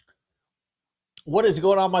What is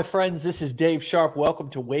going on, my friends? This is Dave Sharp. Welcome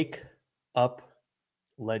to Wake Up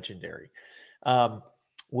Legendary.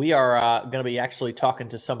 We are going to be actually talking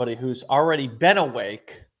to somebody who's already been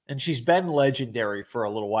awake, and she's been legendary for a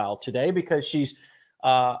little while today because she's,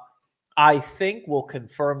 I think we'll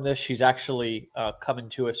confirm this, she's actually coming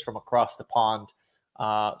to us from across the pond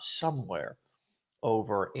somewhere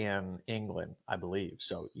over in England, I believe.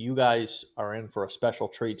 So you guys are in for a special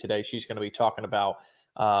treat today. She's going to be talking about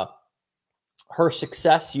her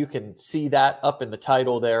success. You can see that up in the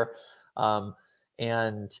title there.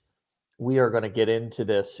 And we are going to get into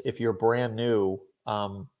this. If you're brand new,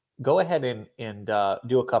 go ahead and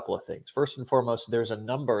do a couple of things. First and foremost, there's a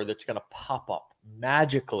number that's going to pop up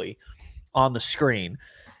magically on the screen.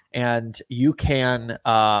 And you can,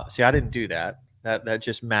 see, I didn't do that. That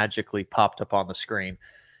just magically popped up on the screen.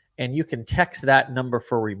 And you can text that number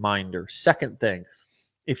for reminders. Second thing,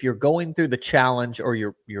 if you're going through the challenge or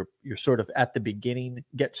you're sort of at the beginning,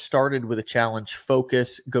 get started with a challenge,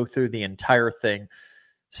 focus, go through the entire thing.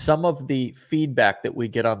 Some of the feedback that we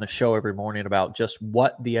get on the show every morning about just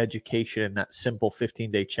what the education in that simple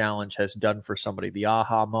 15-day challenge has done for somebody, the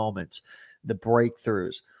aha moments, the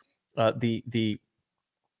breakthroughs, the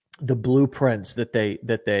blueprints that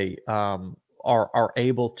they are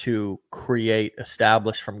able to create,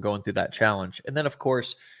 establish from going through that challenge. And then, of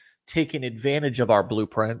course, taking advantage of our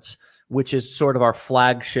blueprints, which is sort of our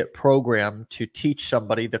flagship program to teach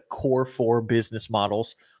somebody the core 4 business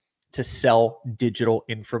models to sell digital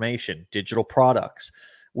information, digital products,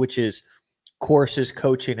 which is courses,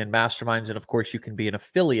 coaching, and masterminds. And of course, you can be an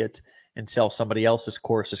affiliate and sell somebody else's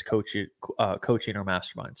courses, coaching, or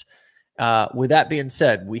masterminds. With that being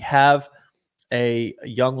said, we have a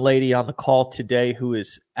young lady on the call today who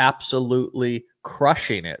is absolutely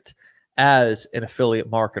crushing it as an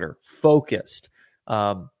affiliate marketer, focused,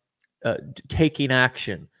 taking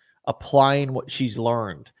action, applying what she's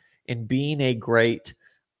learned, and being a great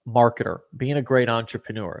marketer, being a great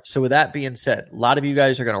entrepreneur. So with that being said, a lot of you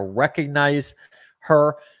guys are going to recognize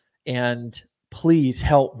her, and please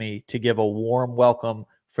help me to give a warm welcome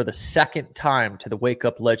for the second time to the Wake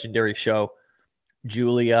Up Legendary Show,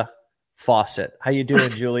 Julia Fawcett. How you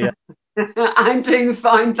doing, Julia? I'm doing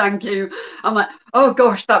fine, thank you. I'm like, oh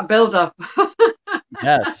gosh, that build-up.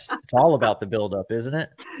 Yes, it's all about the build-up, isn't it?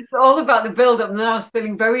 It's all about the build-up, and then I was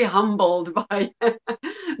feeling very humbled by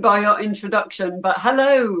by your introduction. But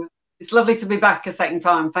hello, it's lovely to be back a second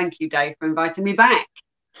time. Thank you, Dave, for inviting me back.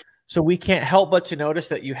 So we can't help but to notice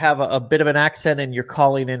that you have a bit of an accent, and you're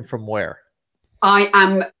calling in from where? I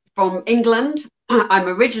am from England. I'm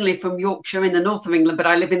originally from Yorkshire in the north of England, but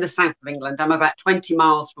I live in the south of England. I'm about 20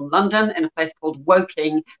 miles from London in a place called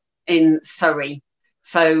Woking in Surrey.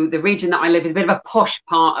 So the region that I live is a bit of a posh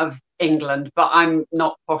part of England, but I'm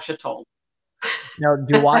not posh at all. Now,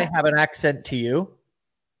 do I have an accent to you?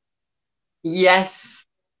 Yes,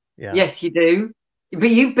 Yeah, yes, you do. But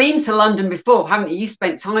you've been to London before, haven't you? You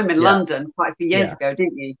spent time in yeah, London quite a few years yeah, ago,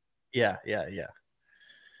 didn't you? yeah.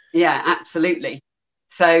 Yeah, absolutely.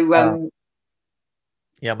 So, Uh,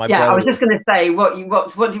 yeah, my yeah, I brother was was just going to say,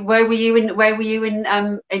 where were you in? Where were you when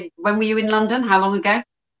were you in London? How long ago?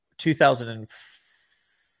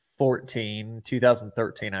 2014,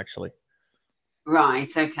 2013, actually.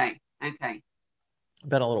 Right. Okay. Okay.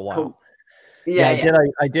 Been a little Cool. while. Yeah, Yeah. I Yeah. did.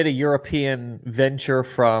 I did a European venture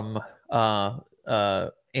from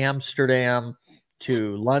Amsterdam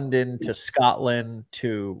to London to Scotland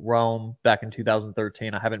to Rome back in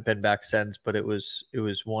 2013. I haven't been back since, but it was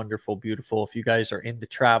wonderful, beautiful. If you guys are into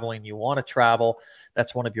traveling, you want to travel,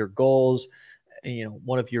 that's one of your goals.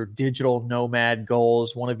 One of your digital nomad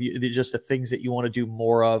goals. One of you just the things that you want to do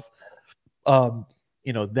more of. Um,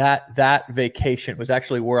 that vacation was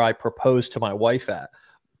actually where I proposed to my wife at.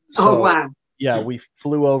 Oh So wow. yeah, we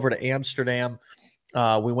flew over to Amsterdam.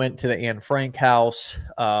 We went to the Anne Frank house,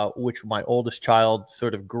 which my oldest child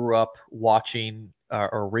sort of grew up watching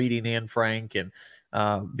or reading Anne Frank and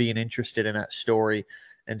being interested in that story.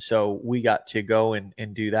 And so we got to go and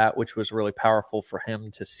do that, which was really powerful for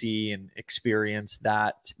him to see and experience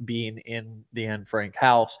that being in the Anne Frank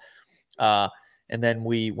house. And then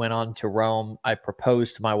we went on to Rome. I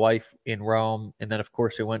proposed to my wife in Rome. And then, of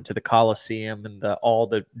course, we went to the Colosseum and all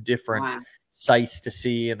the different Wow. sights to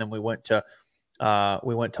see. And then we went to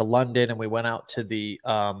London, and we went out to the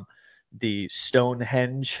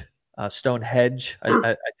Stonehenge. Stonehenge,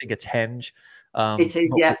 I think it's Henge. It is.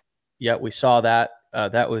 But Yeah. yeah, we saw that.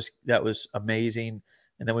 That was amazing.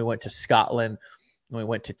 And then we went to Scotland, and we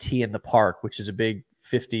went to Tea in the Park, which is a big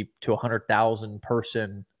 50 to 100,000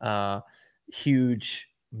 person huge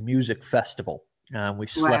music festival. We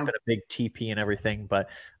slept Wow. in a big teepee and everything, but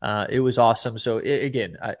it was awesome. So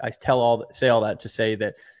again, I say all that to say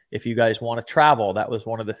that if you guys want to travel, that was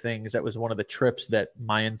one of the things, that was one of the trips that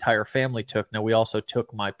my entire family took. Now we also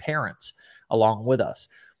took my parents along with us.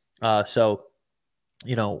 So,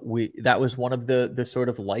 that was one of the sort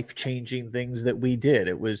of life-changing things that we did.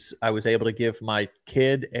 I was able to give my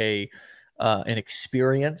kid an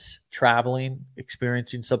experience traveling,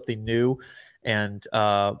 experiencing something new. And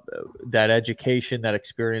that education, that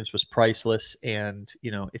experience was priceless. And,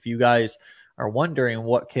 if you guys are wondering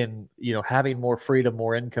what can, having more freedom,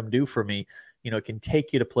 more income do for me, it can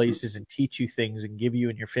take you to places and teach you things and give you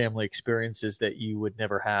and your family experiences that you would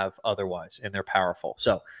never have otherwise. And they're powerful.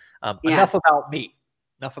 So enough about me.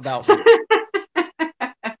 Enough about me.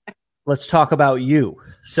 Let's talk about you.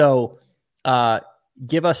 So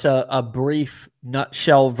give us a brief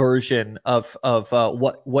nutshell version of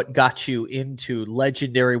what got you into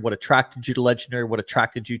Legendary, what attracted you to Legendary, what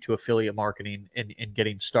attracted you to affiliate marketing and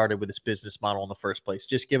getting started with this business model in the first place.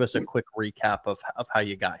 Just give us a quick recap of how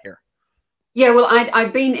you got here. Yeah, well,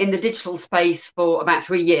 I've been in the digital space for about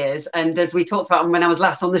 3 years. And as we talked about when I was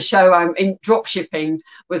last on the show, I'm in drop shipping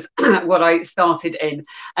was what I started in.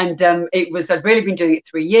 And I've really been doing it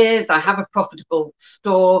 3 years. I have a profitable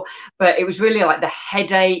store, but it was really like the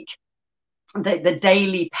headache, the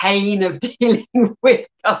daily pain of dealing with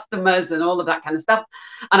customers and all of that kind of stuff.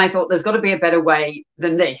 And I thought there's got to be a better way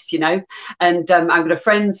than this, And I've got a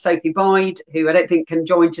friend, Sophie Boyd, who I don't think can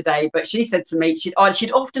join today, but she said to me, she'd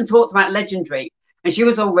often talked about Legendary, and she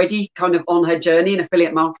was already kind of on her journey in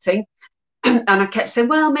affiliate marketing. And I kept saying,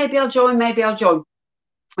 well, maybe I'll join.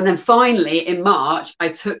 And then finally in March, I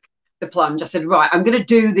took the plunge. I said, right, I'm going to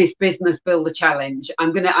do this business builder challenge.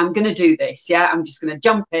 I'm going to do this. Yeah. I'm just going to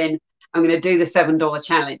jump in. I'm going to do the $7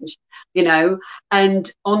 challenge,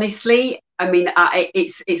 and honestly, I mean,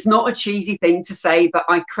 it's not a cheesy thing to say, but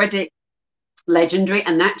I credit Legendary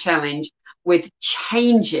and that challenge with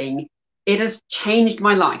it has changed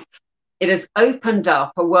my life. It has opened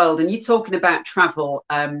up a world. And you're talking about travel.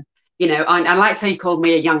 I liked how you called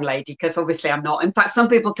me a young lady, because obviously I'm not. In fact, some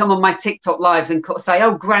people come on my TikTok lives and say,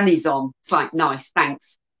 oh, Granny's on. It's like, nice,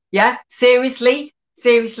 thanks. Yeah, seriously,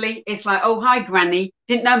 it's like, oh, hi, Granny.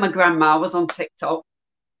 Didn't know my grandma was on TikTok.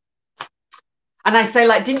 And I say,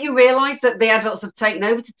 like, didn't you realize that the adults have taken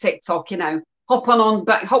over to TikTok?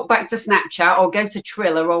 Hop back to Snapchat or go to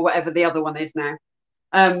Triller or whatever the other one is now.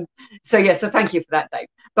 So thank you for that, Dave.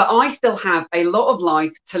 But I still have a lot of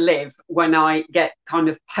life to live when I get kind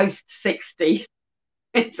of post 60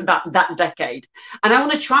 into that decade, and I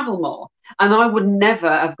want to travel more. And I would never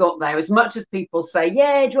have got there, as much as people say,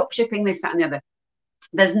 yeah, drop shipping, this, that, and the other.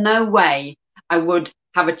 There's no way I would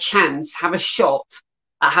have a shot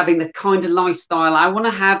at having the kind of lifestyle I want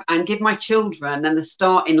to have and give my children, and the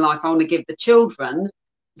start in life I want to give the children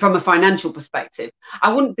from a financial perspective.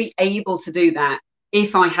 I wouldn't be able to do that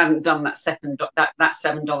if I hadn't done that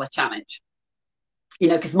 $7 challenge.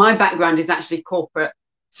 Because my background is actually corporate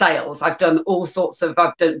sales. I've done all sorts of,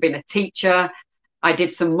 been a teacher. I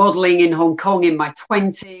did some modeling in Hong Kong in my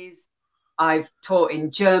 20s. I've taught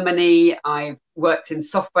in Germany. I've worked in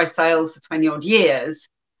software sales for 20 odd years.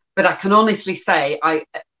 But I can honestly say I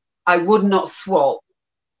would not swap,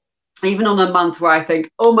 even on a month where I think,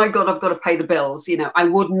 oh my God, I've got to pay the bills. I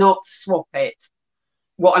would not swap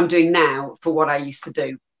what I'm doing now for what I used to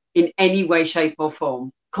do in any way, shape or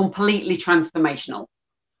form. Completely transformational.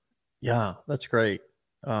 Yeah, that's great.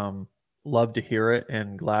 Love to hear it,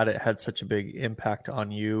 and glad it had such a big impact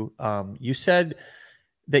on you. You said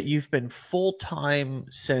that you've been full-time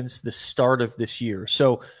since the start of this year.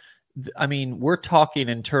 So, I mean, we're talking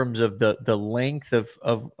in terms of the length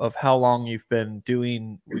of how long you've been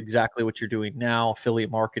doing exactly what you're doing now,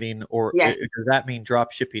 affiliate marketing, or yes. Does that mean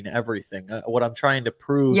drop shipping everything? What I'm trying to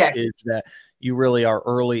prove yes. is that you really are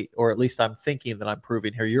early, or at least I'm thinking that I'm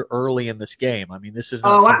proving here. You're early in this game. I mean, this is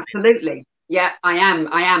not something. Absolutely. Yeah, I am.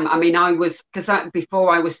 I mean,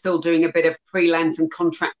 before I was still doing a bit of freelance and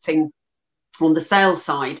contracting on the sales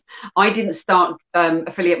side. I didn't start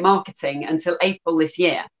affiliate marketing until April this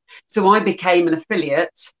year. So I became an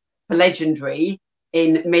affiliate for Legendary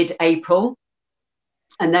in mid-April.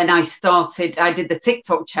 And then I did the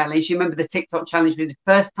TikTok challenge. You remember the TikTok challenge we did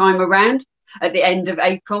the first time around at the end of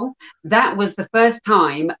April? That was the first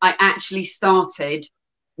time I actually started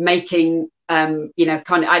making,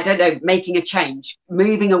 making a change,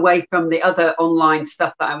 moving away from the other online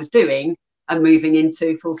stuff that I was doing and moving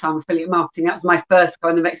into full-time affiliate marketing. That was my first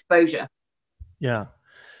kind of exposure. Yeah.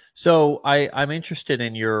 So I'm interested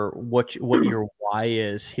in what your why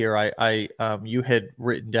is here. You had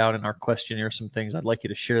written down in our questionnaire some things. I'd like you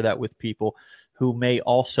to share that with people who may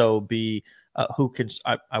also be who can,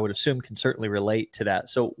 I would assume, can certainly relate to that.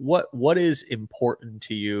 So what is important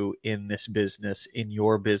to you in this business, in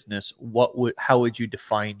your business? How would you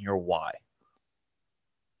define your why?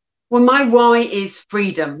 Well, my why is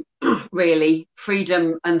freedom, really,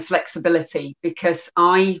 freedom and flexibility, because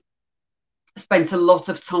I spent a lot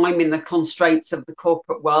of time in the constraints of the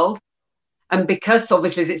corporate world. And because,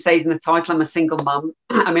 obviously, as it says in the title, I'm a single mum.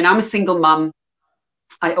 I mean, I'm a single mum.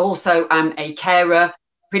 I also am a carer,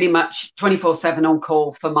 pretty much 24/7 on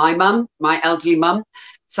call for my mum, my elderly mum.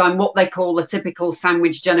 So I'm what they call the typical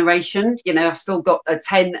sandwich generation. You know, I've still got a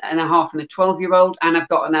 10 and a half and a 12-year-old, and I've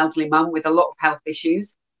got an elderly mum with a lot of health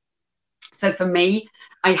issues. So for me,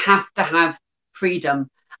 I have to have freedom.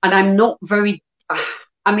 And I'm not very,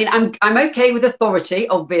 I mean, I'm okay with authority,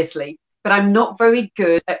 obviously, but I'm not very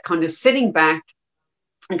good at kind of sitting back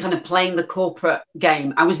and kind of playing the corporate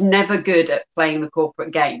game. I was never good at playing the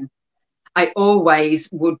corporate game. I always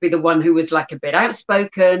would be the one who was like a bit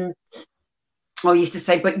outspoken, or used to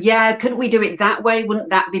say, but yeah, couldn't we do it that way?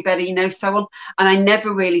 Wouldn't that be better? You know, so on. And I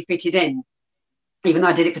never really fitted in, even though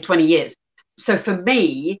I did it for 20 years. So for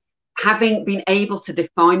me, having been able to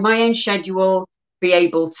define my own schedule, be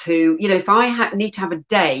able to, you know, if I need to have a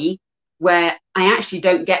day where I actually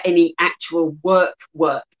don't get any actual work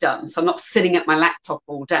done, so I'm not sitting at my laptop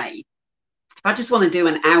all day. If I just want to do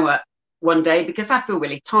an hour one day because I feel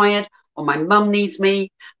really tired, or my mum needs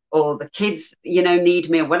me, or the kids, you know, need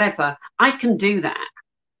me, or whatever, I can do that.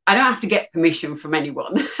 I don't have to get permission from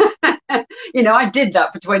anyone. You know, I did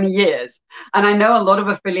that for 20 years. And I know a lot of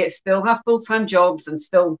affiliates still have full-time jobs and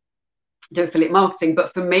still do affiliate marketing.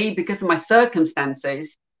 But for me, because of my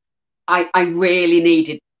circumstances, I really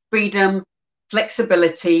needed freedom,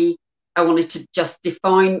 flexibility. I wanted to just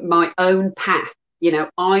define my own path. You know,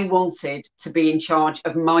 I wanted to be in charge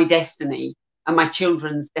of my destiny and my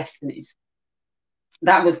children's destinies.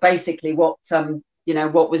 That was basically what, you know,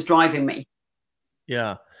 what was driving me.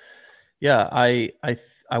 Yeah. Yeah,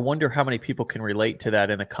 I wonder how many people can relate to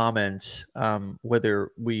that in the comments,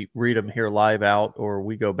 whether we read them here live out or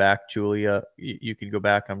we go back. Julia, you can go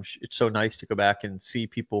back. It's so nice to go back and see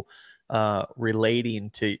people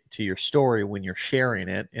relating to your story when you're sharing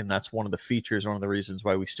it, and that's one of the features. One of the reasons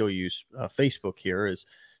why we still use Facebook here is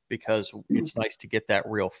because it's nice to get that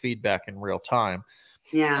real feedback in real time.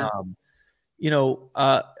 Yeah. You know,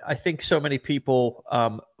 I think so many people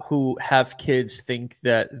who have kids think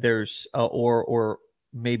that there's or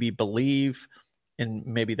maybe believe, and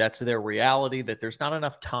maybe that's their reality, that there's not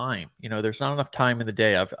enough time. You know, there's not enough time in the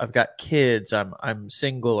day. I've got kids. I'm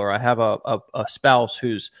single, or I have a spouse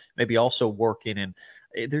who's maybe also working, and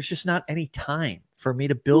there's just not any time for me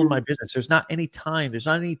to build my business. There's not any time. There's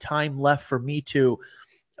not any time left for me to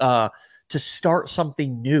start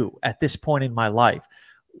something new at this point in my life.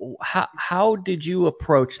 How did you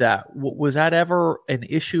approach that? Was that ever an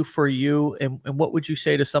issue for you? And what would you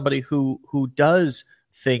say to somebody who does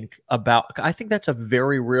think about? I think that's a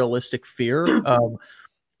very realistic fear.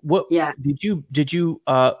 What did you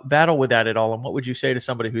battle with that at all? And what would you say to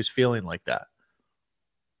somebody who's feeling like that?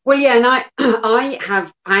 Well, yeah,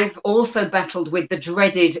 and I've also battled with the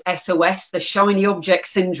dreaded SOS, the shiny object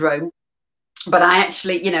syndrome. But I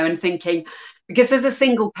actually, you know, and thinking, because as a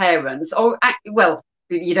single parent, well,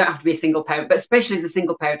 you don't have to be a single parent, but especially as a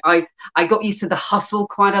single parent, I got used to the hustle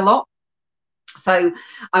quite a lot. So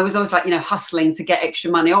I was always like, you know, hustling to get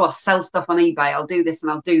extra money. Oh, I'll sell stuff on eBay. I'll do this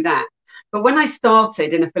and I'll do that. But when I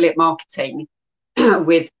started in affiliate marketing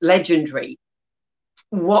with Legendary,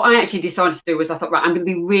 what I actually decided to do was I thought, right, I'm going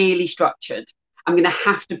to be really structured. I'm going to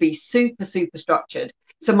have to be super, super structured.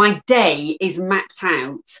 So my day is mapped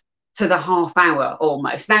out to the half hour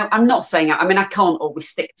almost. Now, I'm not saying, I mean, I can't always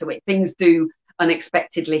stick to it. Things do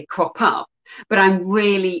unexpectedly crop up, but I'm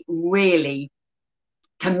really, really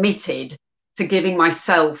committed to giving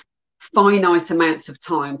myself finite amounts of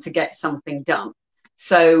time to get something done.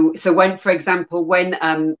 So when, for example, when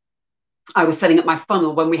I was setting up my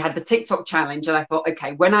funnel, when we had the TikTok challenge, and I thought,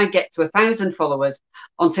 okay, when I get to 1,000 followers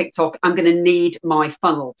on TikTok, I'm going to need my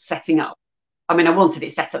funnel setting up. I mean, I wanted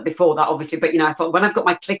it set up before that, obviously, but, you know, I thought when I've got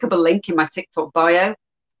my clickable link in my TikTok bio,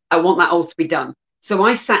 I want that all to be done. So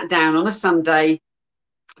I sat down on a Sunday,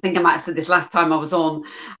 I think I might have said this last time I was on,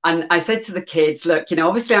 and I said to the kids, look, you know,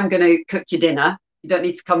 obviously I'm going to cook your dinner. You don't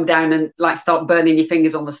need to come down and like start burning your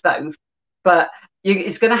fingers on the stove, but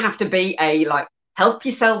it's going to have to be a like help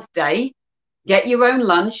yourself day, get your own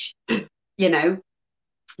lunch. You know,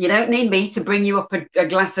 you don't need me to bring you up a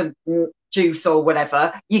glass of juice or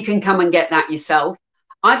whatever. You can come and get that yourself.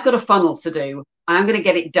 I've got a funnel to do, and I'm going to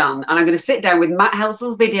get it done. And I'm going to sit down with Matt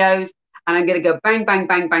Helsel's videos, and I'm going to go bang, bang,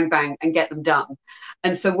 bang, bang, bang, and get them done.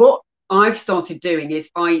 And so what I've started doing is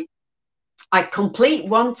I I complete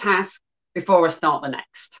one task before I start the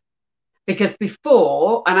next. Because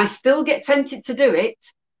before, and I still get tempted to do it,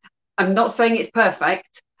 I'm not saying it's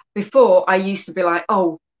perfect. Before, I used to be like,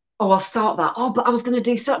 I'll start that. Oh, but I was going to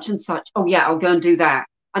do such and such. Oh, yeah, I'll go and do that.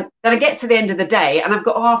 And then I get to the end of the day and I've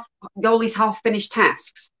got all these half finished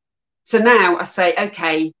tasks. So now I say,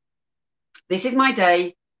 okay, this is my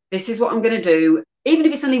day. This is what I'm going to do. Even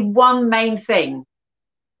if it's only one main thing,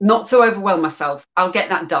 not to overwhelm myself, I'll get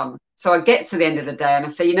that done. So I get to the end of the day and I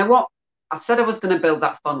say, you know what? I said I was going to build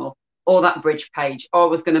that funnel or that bridge page, or I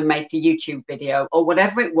was going to make a YouTube video or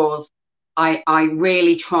whatever it was. I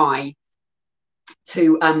really try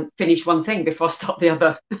to finish one thing before I start the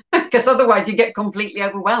other, because otherwise you get completely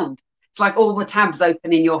overwhelmed. It's like all the tabs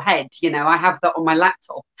open in your head. You know, I have that on my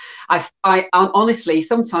laptop. I honestly,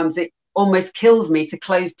 sometimes it almost kills me to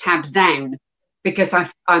close tabs down because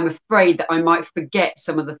I'm afraid that I might forget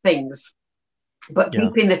some of the things. But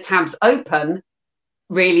keeping the tabs open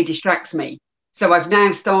really distracts me. So I've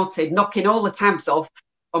now started knocking all the tabs off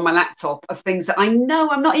on my laptop of things that I know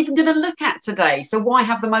I'm not even going to look at today. So why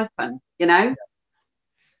have them open, you know?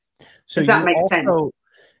 So that makes sense.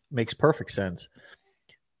 Makes perfect sense.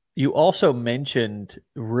 You also mentioned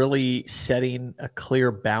really setting a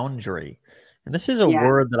clear boundary. And this is a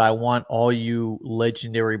word that I want all you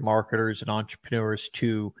legendary marketers and entrepreneurs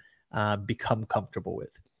to become comfortable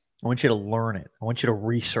with. I want you to learn it. I want you to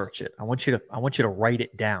research it. I want you to write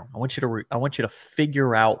it down. I want you to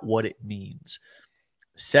figure out what it means.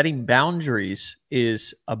 Setting boundaries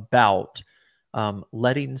is about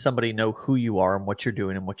letting somebody know who you are and what you're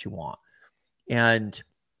doing and what you want. And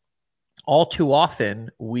all too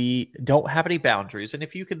often, we don't have any boundaries. And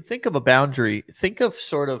if you can think of a boundary, think of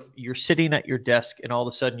sort of you're sitting at your desk and all of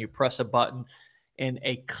a sudden you press a button and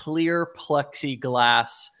a clear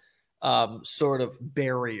plexiglass sort of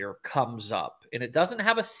barrier comes up. And it doesn't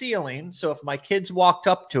have a ceiling. So if my kids walked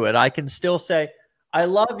up to it, I can still say, I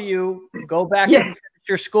love you, go back and finish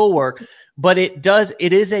your schoolwork. But it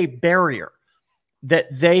is a barrier that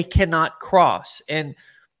they cannot cross. And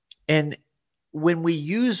when we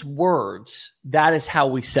use words, that is how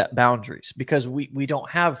we set boundaries, because we don't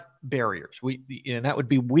have barriers. And that would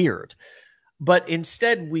be weird. But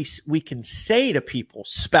instead, we can say to people,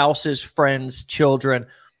 spouses, friends, children,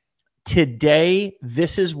 today,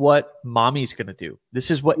 this is what mommy's going to do. This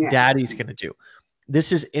is what daddy's going to do.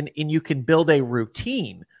 This is, and you can build a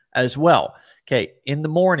routine as well. Okay, in the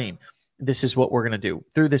morning, this is what we're going to do.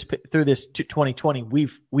 Through this 2020,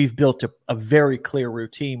 we've built a very clear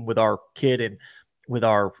routine with our kid and with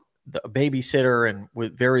the babysitter and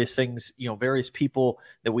with various things, various people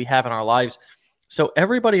that we have in our lives. So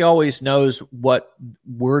everybody always knows what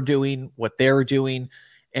we're doing, what they're doing.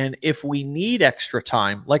 And if we need extra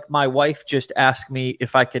time, like my wife just asked me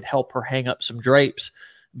if I could help her hang up some drapes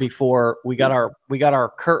before we got our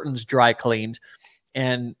curtains dry cleaned.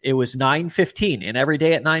 And it was 9:15, and every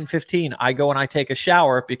day at 9:15, I go and I take a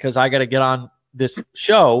shower because I got to get on this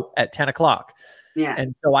show at 10 o'clock. Yeah.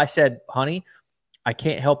 And so I said, honey, I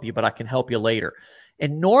can't help you, but I can help you later.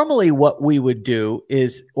 And normally what we would do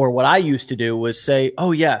is, or what I used to do was say,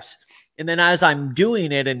 oh yes. And then as I'm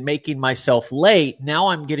doing it and making myself late, now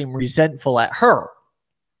I'm getting resentful at her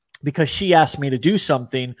because she asked me to do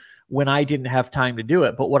something when I didn't have time to do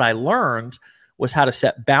it. But what I learned was how to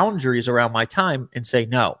set boundaries around my time and say,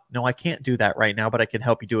 no, I can't do that right now, but I can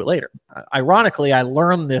help you do it later. Ironically, I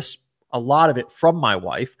learned a lot of it from my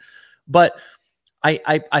wife, but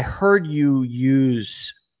I heard you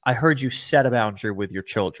set a boundary with your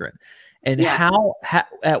children. And how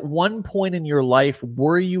at one point in your life,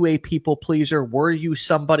 were you a people pleaser? Were you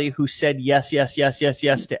somebody who said yes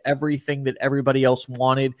to everything that everybody else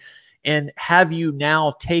wanted? And have you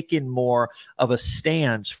now taken more of a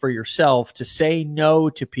stance for yourself to say no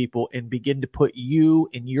to people and begin to put you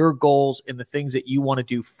and your goals and the things that you want to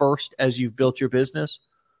do first as you've built your business?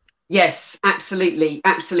 Yes, absolutely.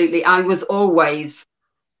 Absolutely. I was always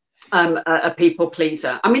a people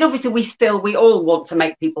pleaser. I mean, obviously we all want to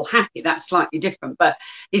make people happy. That's slightly different, but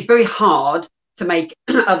it's very hard to make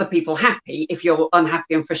other people happy if you're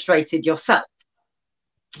unhappy and frustrated yourself,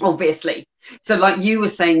 obviously. So like you were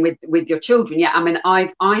saying with your children, I mean,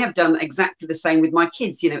 I have done exactly the same with my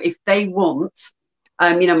kids. If they want,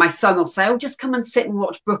 my son will say, oh, just come and sit and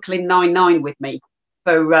watch Brooklyn Nine-Nine with me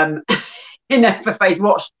for he's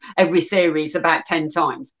watched every series about 10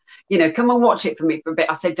 times. Come and watch it for me for a bit.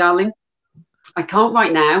 I said, darling, I can't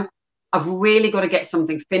right now. I've really got to get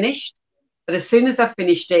something finished. But as soon as I've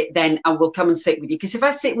finished it, then I will come and sit with you. Because if I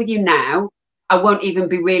sit with you now, I won't even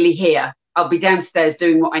be really here. I'll be downstairs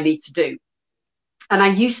doing what I need to do. And I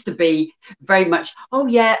used to be very much, oh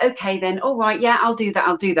yeah, okay then, all right, yeah, I'll do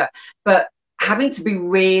that. But having to be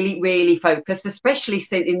really, really focused, especially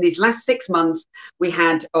since in these last 6 months, we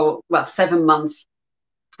had, 7 months,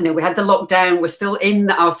 we had the lockdown. We're still in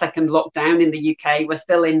our second lockdown in the UK. We're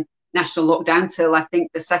still in national lockdown till I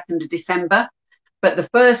think the 2nd of December. But the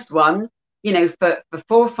first one, for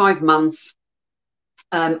 4 or 5 months,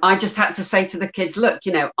 I just had to say to the kids, look,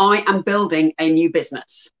 I am building a new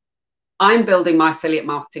business. I'm building my affiliate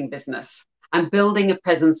marketing business. I'm building a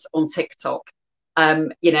presence on TikTok.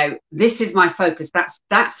 This is my focus.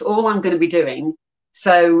 That's all I'm going to be doing.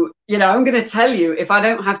 So, I'm going to tell you, if I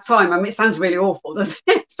don't have time, I mean, it sounds really awful, doesn't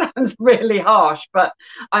it? It sounds really harsh, but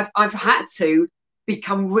I've had to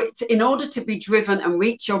become rich. In order to be driven and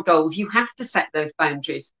reach your goals, you have to set those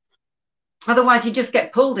boundaries. Otherwise, you just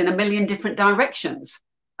get pulled in a million different directions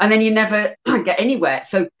and then you never get anywhere.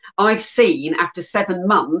 So I've seen after 7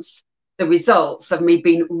 months, the results of me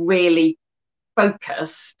being really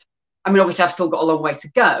focused. I mean, obviously I've still got a long way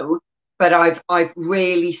to go, but I've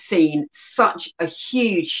really seen such a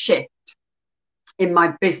huge shift in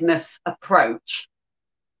my business approach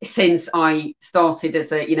since I started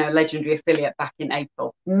as a legendary affiliate back in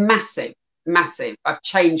April. Massive. I've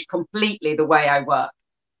changed completely the way I work.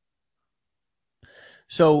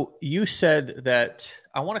 So you said that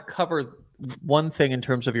I want to cover one thing in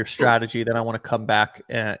terms of your strategy, then I want to come back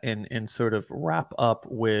and sort of wrap up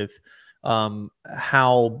with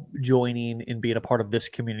how joining and being a part of this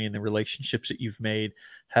community and the relationships that you've made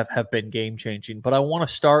have been game changing. But I want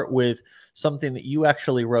to start with something that you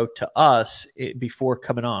actually wrote to us before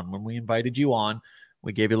coming on. When we invited you on,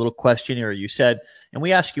 we gave you a little questionnaire. You said, and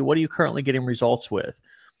we asked you, what are you currently getting results with?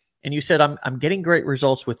 And you said, I'm getting great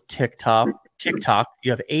results with TikTok.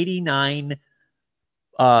 You have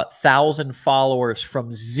 89,000 followers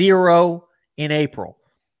from 0 in April.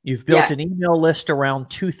 You've built an email list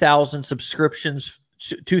around 2,000 subscriptions,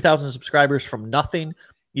 2,000 subscribers from nothing.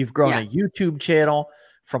 You've grown a YouTube channel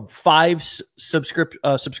from 5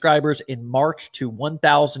 subscribers in March to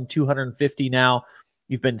 1,250 now.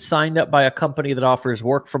 You've been signed up by a company that offers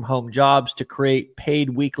work from home jobs to create paid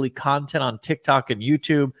weekly content on TikTok and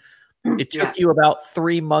YouTube. It took you about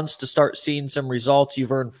 3 months to start seeing some results.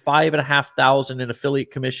 You've earned $5,500 in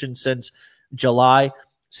affiliate commission since July.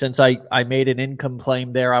 Since I made an income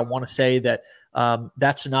claim there, I want to say that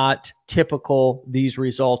that's not typical. These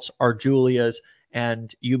results are Julia's,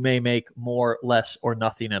 and you may make more, less, or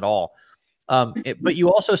nothing at all. But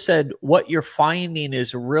you also said what you're finding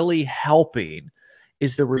is really helping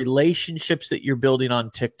is the relationships that you're building on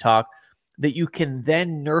TikTok that you can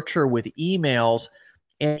then nurture with emails,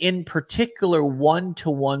 and in particular,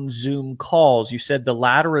 one-to-one Zoom calls. You said the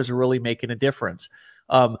latter is really making a difference.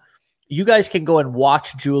 You guys can go and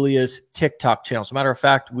watch Julia's TikTok channel. As a matter of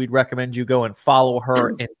fact, we'd recommend you go and follow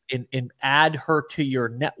her and add her to your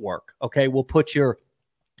network. Okay, we'll put your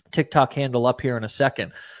TikTok handle up here in a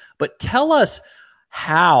second. But tell us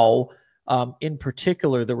how, in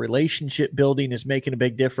particular, the relationship building is making a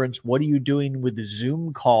big difference. What are you doing with the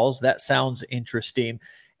Zoom calls? That sounds interesting.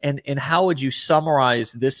 And how would you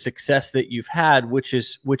summarize this success that you've had, which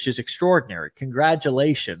is extraordinary?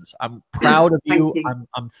 Congratulations. I'm proud of you.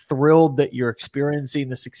 I'm thrilled that you're experiencing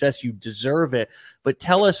the success. You deserve it. But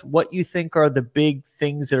tell us what you think are the big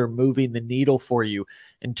things that are moving the needle for you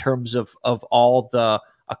in terms of all the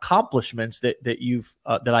accomplishments that you've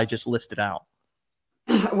that I just listed out.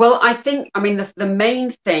 Well, I think, the main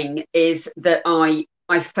thing is that I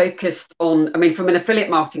focused on, from an affiliate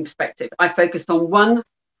marketing perspective, I focused on one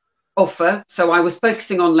offer. So I was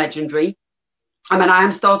focusing on Legendary. I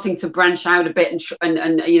am starting to branch out a bit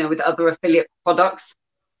and with other affiliate products,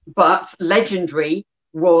 but Legendary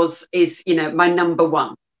is my number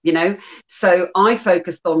one, So I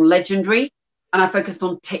focused on Legendary and I focused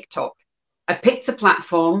on TikTok. I picked a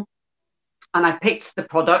platform and I picked the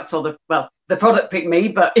product, or the product picked me,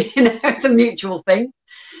 but it's a mutual thing.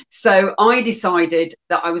 So I decided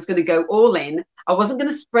that I was going to go all in. I wasn't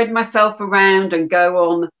going to spread myself around and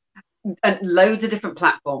go on loads of different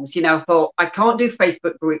platforms. I thought, I can't do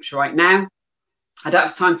Facebook groups right now. I don't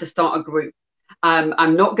have time to start a group.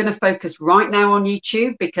 I'm not going to focus right now on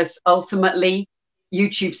YouTube because ultimately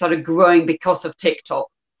YouTube started growing because of TikTok.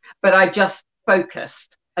 But I just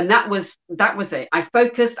focused, and that was it. I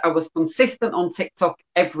focused. I was consistent on TikTok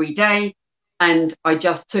every day, and I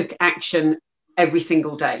just took action every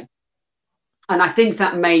single day. And I think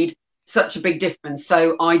that made such a big difference.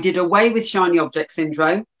 So I did away with shiny object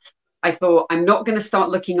syndrome. I thought, I'm not going to start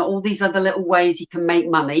looking at all these other little ways you can make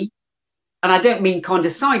money. And I don't mean kind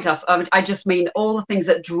of side hustle. I just mean all the things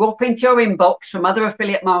that drop into your inbox from other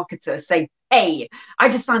affiliate marketers saying, hey, I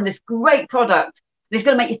just found this great product. it's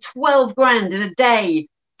going to make you 12 grand in a day.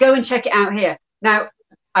 Go and check it out here. Now,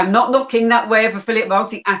 I'm not knocking that way of affiliate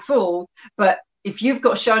marketing at all, but if you've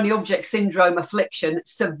got shiny object syndrome affliction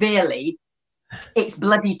severely, it's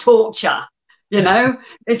bloody torture. You know,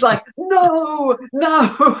 it's like, no,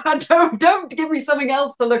 don't give me something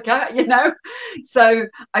else to look at, you know? So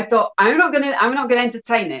I thought, I'm not going to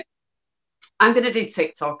entertain it. I'm going to do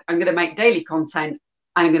TikTok. I'm going to make daily content.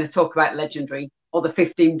 And I'm going to talk about Legendary or the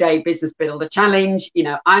 15-day business builder challenge. You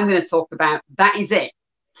know, I'm going to talk about, that is it.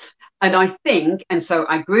 And I think, and so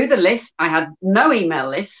I grew the list. I had no email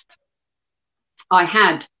list. I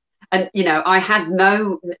had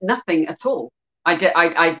nothing at all. I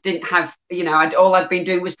didn't have, you know, all I'd been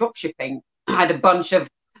doing was drop shipping. I had a bunch of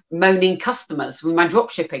moaning customers from my drop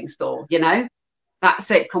shipping store, you know, that's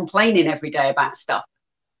it, complaining every day about stuff.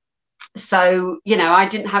 So, you know, I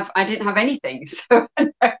didn't have anything. So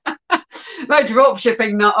my drop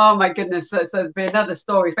shipping, oh my goodness, so it'd be another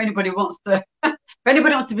story. If anybody wants to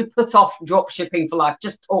be put off drop shipping for life,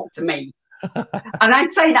 just talk to me. And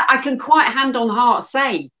I'd say that I can quite hand on heart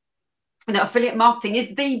say, you know, affiliate marketing is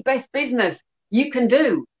the best business you can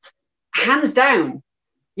do, hands down.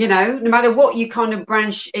 You know, no matter what you kind of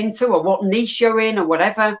branch into or what niche you're in or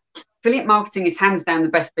whatever, affiliate marketing is hands down the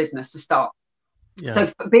best business to start. Yeah.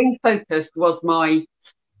 So being focused was my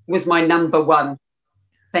number one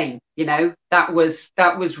thing. You know, that was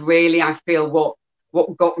really, I feel,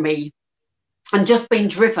 what got me. And just being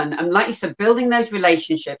driven, and like you said, building those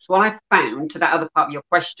relationships. What I've found, to that other part of your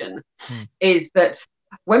question, is that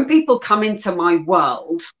when people come into my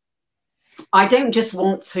world, I don't just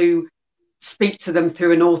want to speak to them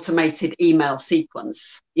through an automated email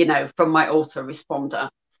sequence, you know, from my autoresponder.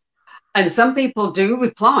 And some people do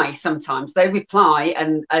reply sometimes. They reply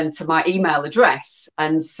and to my email address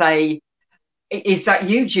and say, is that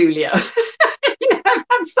you, Julia? You know, I've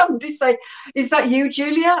had somebody say, is that you,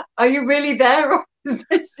 Julia? Are you really there? Or is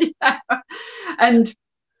this, you know? And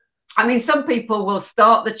I mean, some people will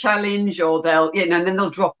start the challenge or they'll, you know, and then they'll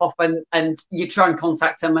drop off and you try and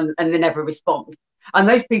contact them and they never respond. And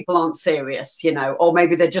those people aren't serious, you know, or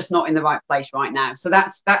maybe they're just not in the right place right now. So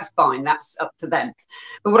that's fine. That's up to them.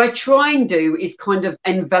 But what I try and do is kind of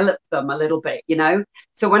envelop them a little bit, you know.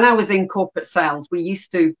 So when I was in corporate sales,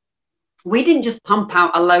 we didn't just pump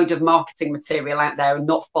out a load of marketing material out there and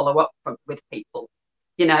not follow up with people,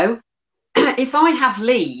 you know. If I have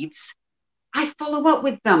leads, I follow up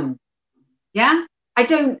with them. Yeah, I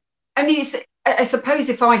suppose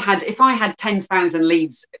if I had 10,000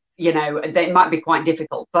 leads, you know, it might be quite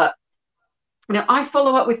difficult, but you know, I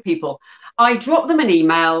follow up with people. I drop them an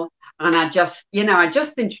email and I just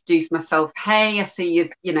introduce myself. Hey, I see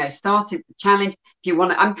you've, you know, started the challenge. If you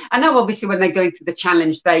want to, I know obviously when they're going through the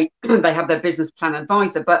challenge, they have their business plan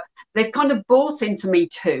advisor, but they've kind of bought into me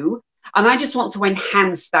too. And I just want to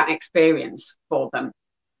enhance that experience for them.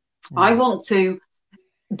 I want to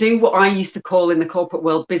do what I used to call in the corporate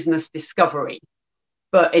world business discovery,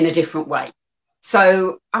 but in a different way.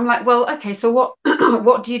 So I'm like, well, okay, so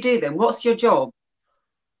what do you do then? What's your job?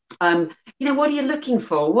 You know, what are you looking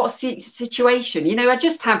for? What's the situation? You know, I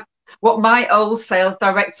just have what my old sales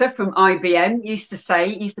director from IBM used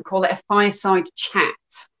to call it a fireside chat.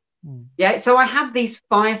 Yeah, so I have these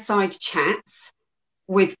fireside chats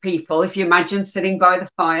with people. If you imagine sitting by the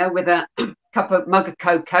fire with a mug of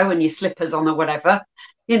cocoa and your slippers on or whatever,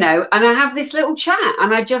 you know, and I have this little chat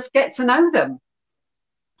and I just get to know them.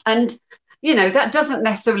 And, you know, that doesn't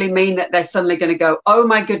necessarily mean that they're suddenly going to go, oh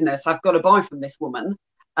my goodness, I've got to buy from this woman.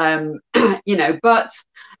 You know, but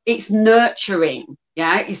it's nurturing.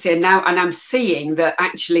 Yeah, you see, and I'm seeing that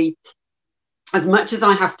actually, as much as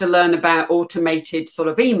I have to learn about automated sort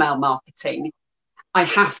of email marketing, I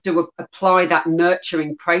have to apply that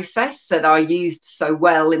nurturing process that I used so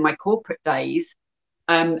well in my corporate days.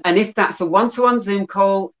 And if that's a one-to-one Zoom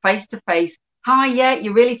call, face-to-face, hi, yeah,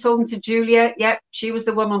 you're really talking to Julia. Yep, she was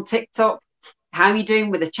the one on TikTok. How are you doing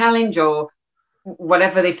with the challenge or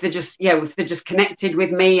whatever? If they're just connected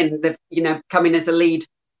with me and they've, you know, come in as a lead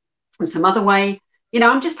in some other way, you know,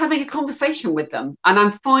 I'm just having a conversation with them. And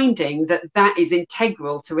I'm finding that is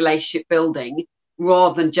integral to relationship building,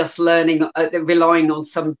 rather than just relying on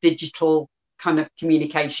some digital kind of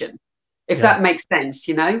communication, if that makes sense,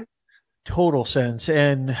 you know? Total sense.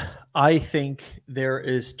 And I think there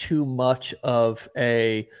is too much of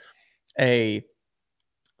a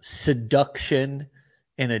seduction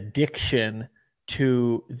and addiction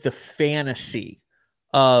to the fantasy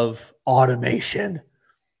of automation.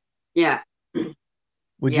 Yeah.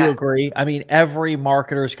 Would you agree? I mean, every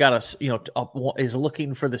marketer's got is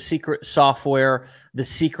looking for the secret software, the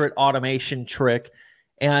secret automation trick.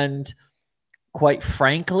 And quite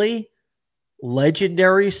frankly,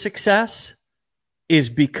 Legendary success is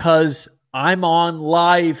because I'm on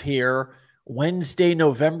live here Wednesday,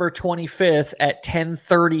 November 25th at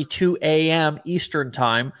 10:32 a.m. Eastern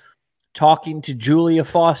time, talking to Julia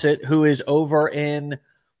Fawcett, who is over in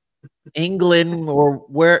England or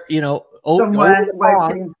where, somewhere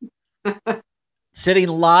working, sitting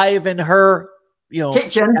live in her,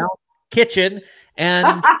 kitchen,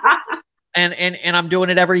 and and I'm doing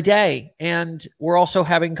it every day. And we're also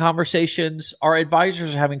having conversations. Our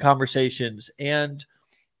advisors are having conversations, and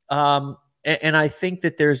I think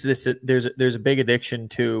that there's a big addiction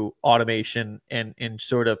to automation and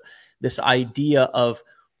sort of this idea of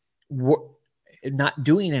not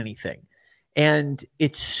doing anything. And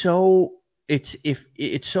it's so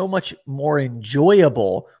much more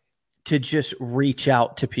enjoyable to just reach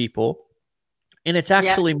out to people. And it's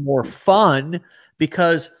actually more fun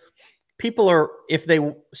because people are, if they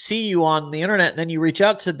see you on the internet and then you reach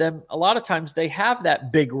out to them, a lot of times they have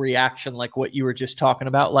that big reaction, like what you were just talking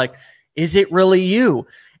about, like, is it really you?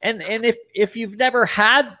 And if you've never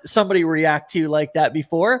had somebody react to you like that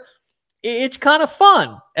before, it's kind of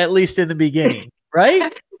fun, at least in the beginning,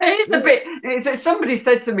 right? It is a bit. Somebody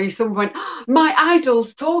said to me, someone went, my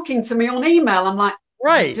idol's talking to me on email. I'm like,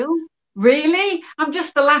 right. Idol? Really? I'm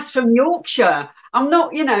just the lass from Yorkshire. I'm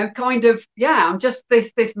not, I'm just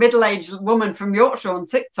this middle-aged woman from Yorkshire on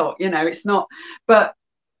TikTok. It's not. But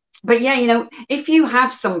yeah, if you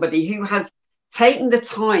have somebody who has taken the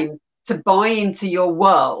time to buy into your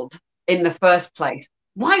world in the first place,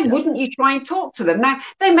 why wouldn't you try and talk to them? Now,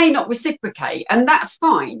 they may not reciprocate, and that's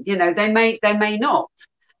fine. They may not.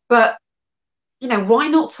 But why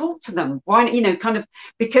not talk to them? Why,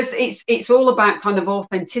 because it's all about kind of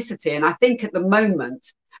authenticity. And I think at the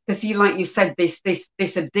moment, because like you said,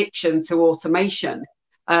 this addiction to automation,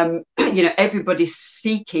 everybody's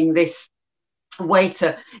seeking this way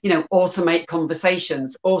to, automate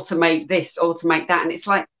conversations, automate this, automate that. And it's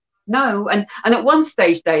like, no. And at one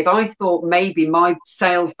stage, Dave, I thought maybe my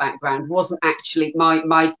sales background wasn't actually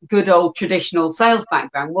my good old traditional sales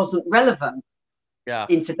background wasn't relevant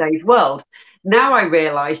in today's world. Now I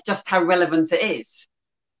realize just how relevant it is,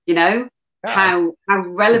 how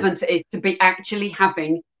relevant it is to be actually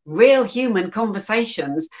having real human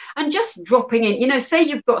conversations and just dropping in, say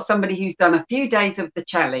you've got somebody who's done a few days of the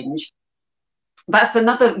challenge. That's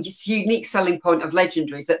another unique selling point of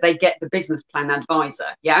Legendary, is that they get the business plan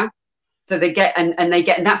advisor. Yeah. So they get, and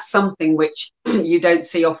that's something which you don't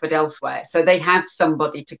see offered elsewhere. So they have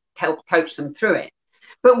somebody to help coach them through it.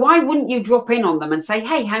 But why wouldn't you drop in on them and say,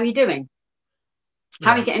 hey, how are you doing?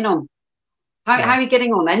 How are you getting on? How are you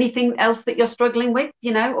getting on? Anything else that you're struggling with,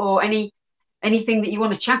 or anything that you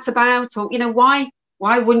want to chat about? Or, why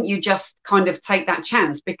wouldn't you just kind of take that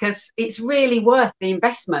chance? Because it's really worth the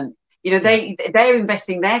investment. They're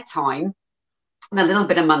investing their time and a little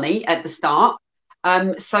bit of money at the start.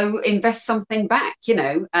 So invest something back,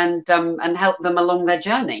 and help them along their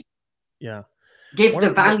journey. Yeah. Give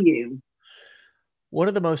the value. One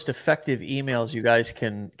of the most effective emails you guys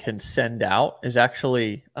can send out is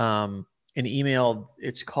actually an email.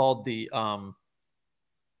 It's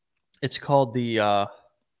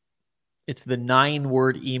the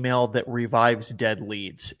 9-word email that revives dead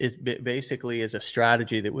leads. It basically is a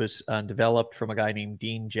strategy that was developed from a guy named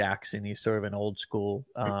Dean Jackson. He's sort of an old school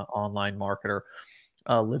online marketer,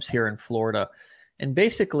 lives here in Florida. And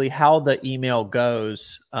basically how the email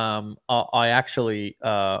goes,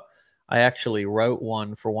 I actually wrote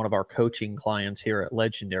one for one of our coaching clients here at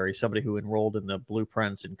Legendary, somebody who enrolled in the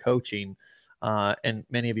Blueprints and Coaching. And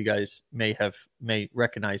many of you guys may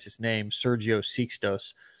recognize his name, Sergio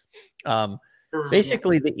Sixtos.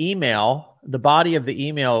 Basically, the body of the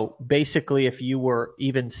email, basically, if you were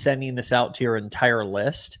even sending this out to your entire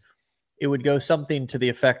list, it would go something to the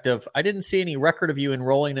effect of, I didn't see any record of you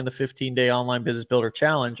enrolling in the 15-day online business builder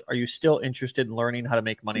challenge. Are you still interested in learning how to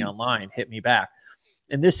make money online? Hit me back.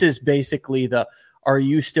 And this is basically are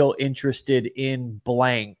you still interested in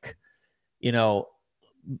blank?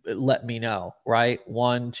 Let me know, right?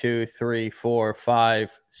 1, 2, 3, 4,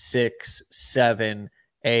 5, 6, 7,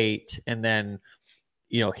 8. And then,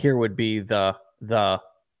 here would be this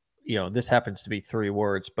happens to be 3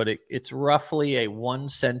 words, but it's roughly a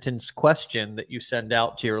 1-sentence question that you send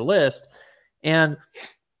out to your list. And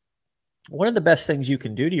one of the best things you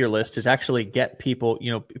can do to your list is actually get people,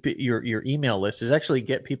 your email list is actually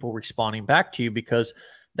get people responding back to you, because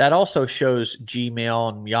that also shows Gmail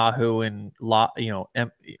and Yahoo and Live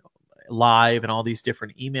and all these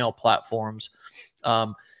different email platforms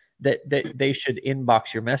that they should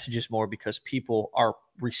inbox your messages more, because people are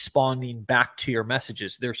responding back to your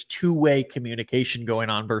messages. There's 2-way communication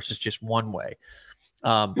going on versus just 1 way.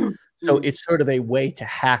 So it's sort of a way to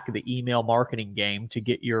hack the email marketing game to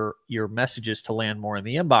get your messages to land more in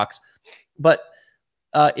the inbox. But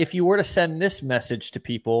if you were to send this message to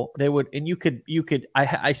people, they would, and you could,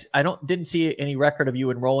 I didn't see any record of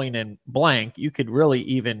you enrolling in blank. You could really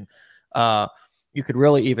even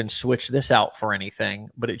switch this out for anything,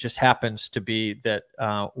 but it just happens to be that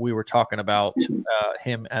we were talking about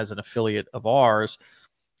him as an affiliate of ours.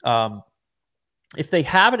 If they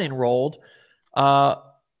haven't enrolled,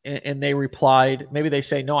 and they replied, maybe they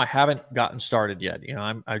say, no, I haven't gotten started yet.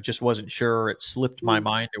 I just wasn't sure. It slipped my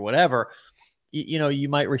mind or whatever. You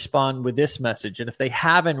might respond with this message. And if they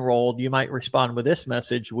have enrolled, you might respond with this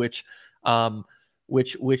message, which would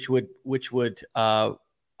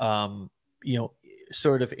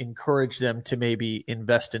sort of encourage them to maybe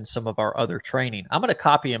invest in some of our other training. I'm going to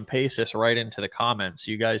copy and paste this right into the comments.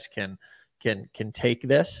 You guys can take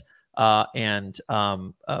this and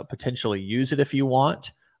potentially use it if you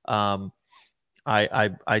want. I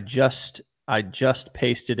just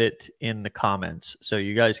pasted it in the comments, so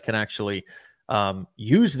you guys can actually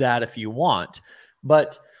use that if you want.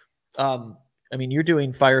 But you're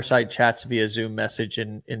doing fireside chats via Zoom message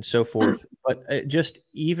and so forth, but just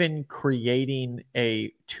even creating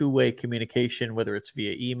a two-way communication, whether it's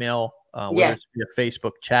via email, whether it's via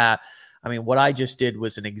Facebook chat. What I just did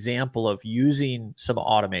was an example of using some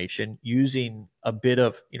automation, using a bit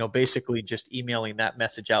of, basically just emailing that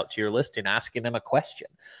message out to your list and asking them a question.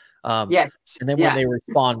 And then when they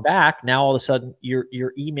respond back, now all of a sudden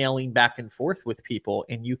you're emailing back and forth with people,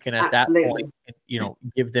 and you can at that point,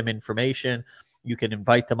 give them information. You can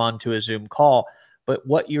invite them onto a Zoom call. But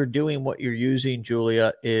what you're using,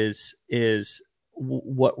 Julia, is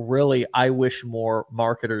what really I wish more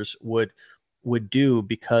marketers would do,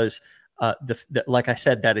 because like I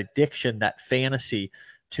said, that addiction, that fantasy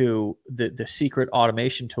to the secret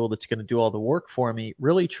automation tool that's going to do all the work for me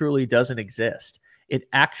really truly doesn't exist. It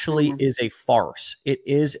actually is a farce. It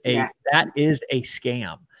is that is a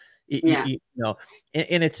scam. And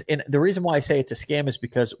the reason why I say it's a scam is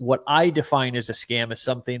because what I define as a scam is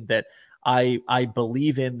something that I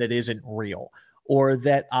believe in that isn't real, or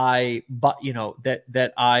that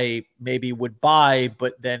that I maybe would buy,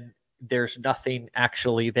 but then there's nothing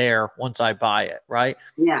actually there once I buy it, right?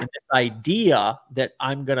 Yeah. And this idea that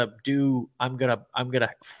I'm gonna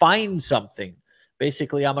find something.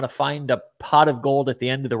 Basically, I'm gonna find a pot of gold at the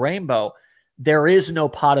end of the rainbow. There is no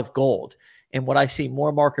pot of gold. And what I see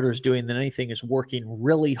more marketers doing than anything is working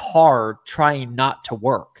really hard, trying not to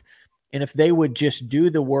work. And if they would just do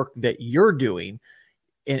the work that you're doing,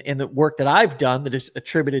 and the work that I've done that is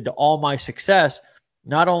attributed to all my success,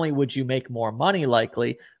 not only would you make more money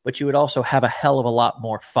likely, but you would also have a hell of a lot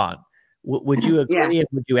more fun. Would you agree? And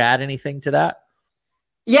would you add anything to that?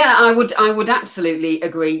 Yeah, I would absolutely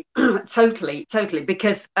agree. Totally.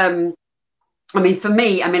 Because, for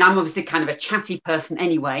me, I'm obviously kind of a chatty person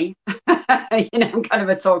anyway. I'm kind of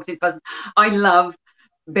a talkative person. I love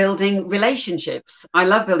building relationships. And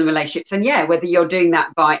whether you're doing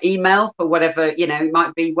that by email for whatever, it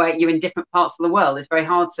might be where you're in different parts of the world. It's very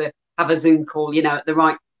hard to have a Zoom call, at the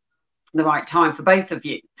right time for both of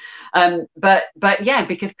you. But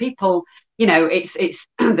because people, it's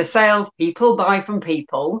the sales, people buy from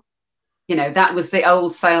people. That was the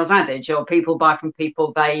old sales adage, or people buy from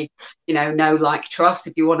people they, know, like, trust,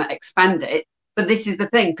 if you want to expand it. But this is the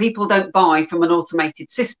thing, people don't buy from an automated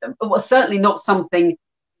system. But was certainly not something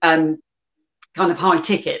kind of high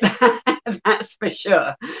ticket, that's for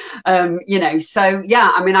sure.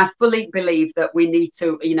 I fully believe that we need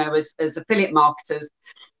to, as affiliate marketers,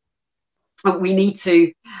 we need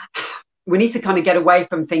to kind of get away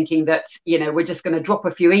from thinking that, we're just going to drop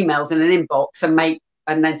a few emails in an inbox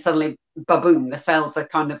and then suddenly, ba-boom, the sales are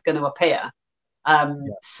kind of going to appear.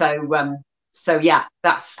 That's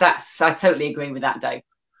I totally agree with that, Dave.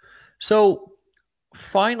 So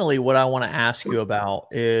finally, what I want to ask you about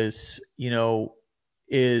is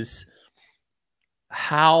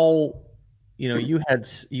how,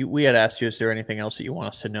 we had asked you, is there anything else that you want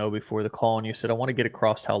us to know before the call? And you said, I want to get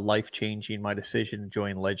across how life-changing my decision to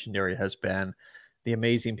join Legendary has been. The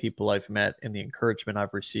amazing people I've met and the encouragement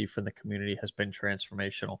I've received from the community has been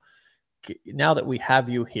transformational. Now that we have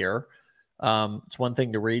you here, it's one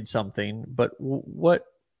thing to read something, but why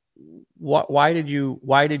did you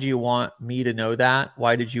want me to know that?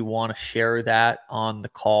 Why did you want to share that on the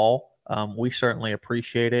call? We certainly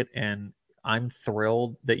appreciate it, and I'm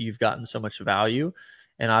thrilled that you've gotten so much value.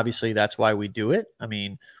 And obviously that's why we do it.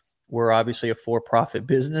 We're obviously a for-profit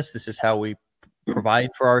business. This is how we provide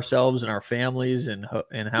for ourselves and our families, and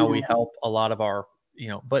how we help a lot of our,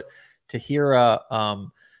 but to hear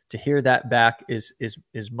to hear that back is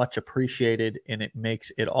much appreciated, and it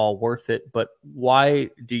makes it all worth it. But why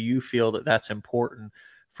do you feel that that's important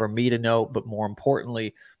for me to know, but more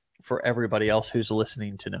importantly, for everybody else who's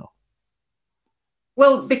listening to know?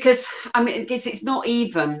 Well, because I mean, it's not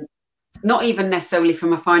even necessarily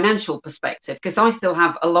from a financial perspective, because I still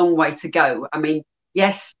have a long way to go. I mean,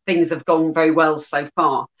 yes, things have gone very well so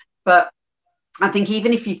far, but I think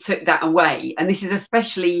even if you took that away, and this is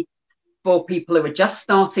especially for people who are just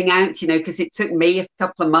starting out, because it took me a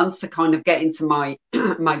couple of months to kind of get into my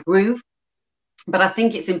my groove. But I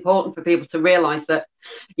think it's important for people to realize that,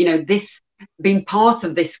 this being part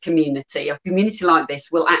of this community, a community like this,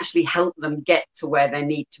 will actually help them get to where they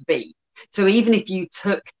need to be. So even if you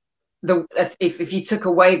took if you took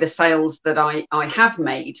away the sales that I have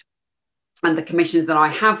made and the commissions that I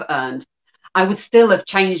have earned, I would still have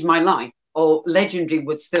changed my life, or Legendary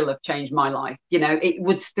would still have changed my life. It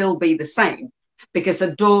would still be the same, because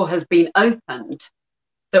a door has been opened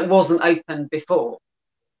that wasn't opened before.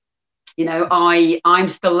 I'm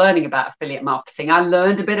still learning about affiliate marketing. I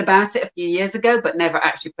learned a bit about it a few years ago, but never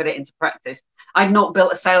actually put it into practice. I'd not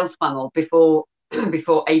built a sales funnel before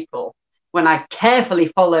April, when I carefully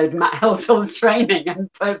followed Matt Helsell's training and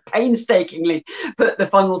painstakingly put the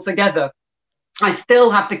funnel together. I still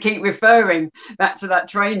have to keep referring back to that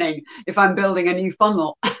training if I'm building a new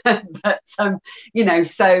funnel. But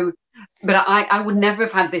I would never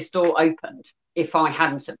have had this door opened if I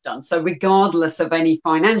hadn't have done. So regardless of any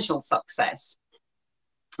financial success,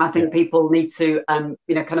 I think people need to, kind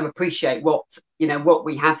of appreciate what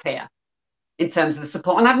we have here in terms of the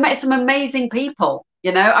support. And I've met some amazing people,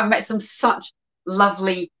 I've met some such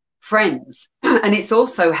lovely friends. And it's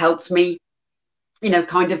also helped me,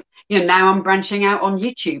 now I'm branching out on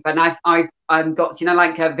YouTube, and I've got,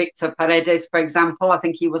 like Victor Paredes, for example. I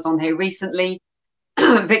think he was on here recently.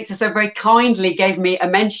 Victor so very kindly gave me a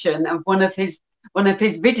mention of one of his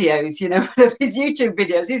videos, one of his YouTube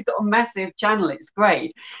videos. He's got a massive channel. It's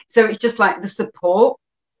great. So it's just like the support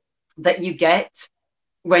that you get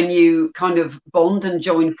when you kind of bond and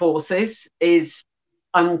join forces is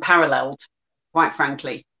unparalleled, quite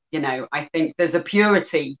frankly. I think there's a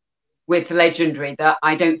purity with Legendary that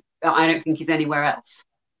I don't think is anywhere else.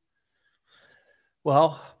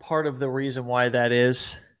 Well, part of the reason why that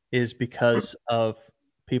is because of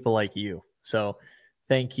people like you. So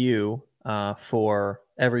thank you for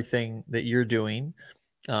everything that you're doing.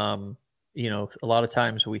 A lot of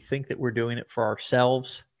times we think that we're doing it for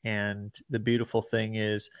ourselves. And the beautiful thing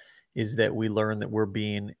is that we learn that we're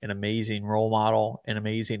being an amazing role model, an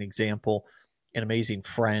amazing example, an amazing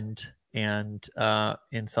friend, and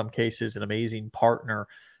in some cases, an amazing partner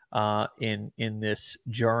in this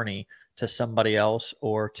journey to somebody else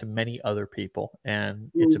or to many other people.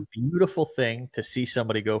 And it's a beautiful thing to see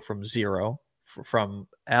somebody go from zero, from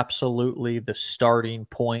absolutely the starting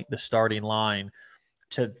point, the starting line,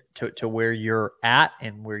 to where you're at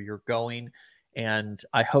and where you're going. And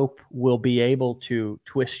I hope we'll be able to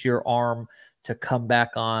twist your arm to come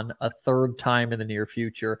back on a third time in the near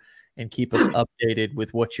future and keep us updated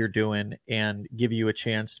with what you're doing, and give you a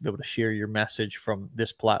chance to be able to share your message from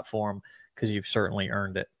this platform, because you've certainly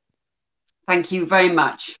earned it. Thank you very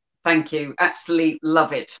much. Thank you. Absolutely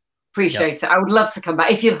love it. Appreciate it. I would love to come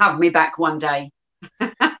back if you'll have me back one day.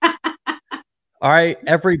 All right,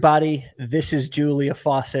 everybody, this is Julia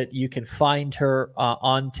Fawcett. You can find her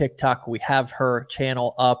on TikTok. We have her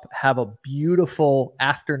channel up. Have a beautiful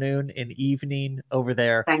afternoon and evening over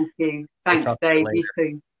there. Thank you. Thanks, Dave. You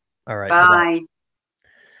too. All right. Bye. Bye-bye.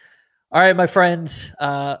 All right, my friends,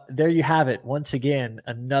 there you have it. Once again,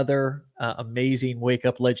 another amazing Wake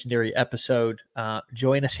Up Legendary episode.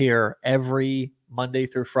 Join us here every Monday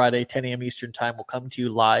through Friday, 10 a.m. Eastern time. We'll come to you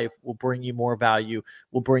live. We'll bring you more value.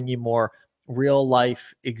 We'll bring you more real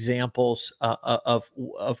life examples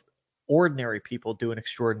of ordinary people doing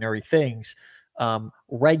extraordinary things,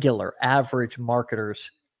 regular, average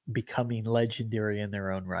marketers becoming legendary in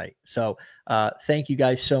their own right. So thank you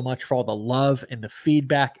guys so much for all the love and the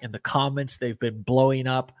feedback and the comments. They've been blowing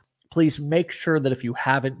up. Please make sure that if you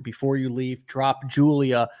haven't, before you leave, drop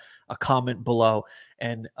Julia a comment below,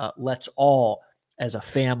 and let's all, as a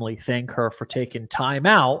family, thank her for taking time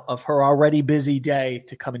out of her already busy day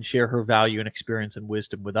to come and share her value and experience and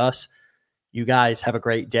wisdom with us. You guys have a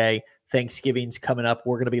great day. Thanksgiving's coming up.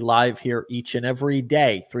 We're going to be live here each and every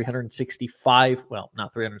day, 365. Well,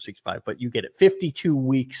 not 365, but you get it. 52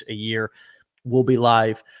 weeks a year we'll be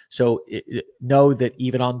live. So know that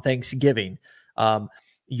even on Thanksgiving,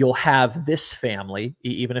 you'll have this family,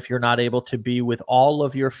 even if you're not able to be with all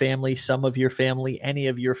of your family, some of your family, any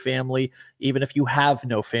of your family. Even if you have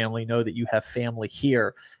no family, know that you have family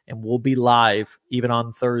here, and we'll be live even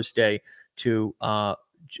on Thursday to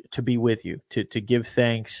be with you, to give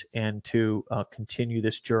thanks, and to continue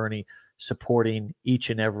this journey, supporting each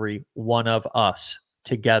and every one of us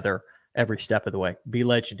together every step of the way. Be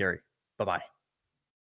legendary. Bye-bye.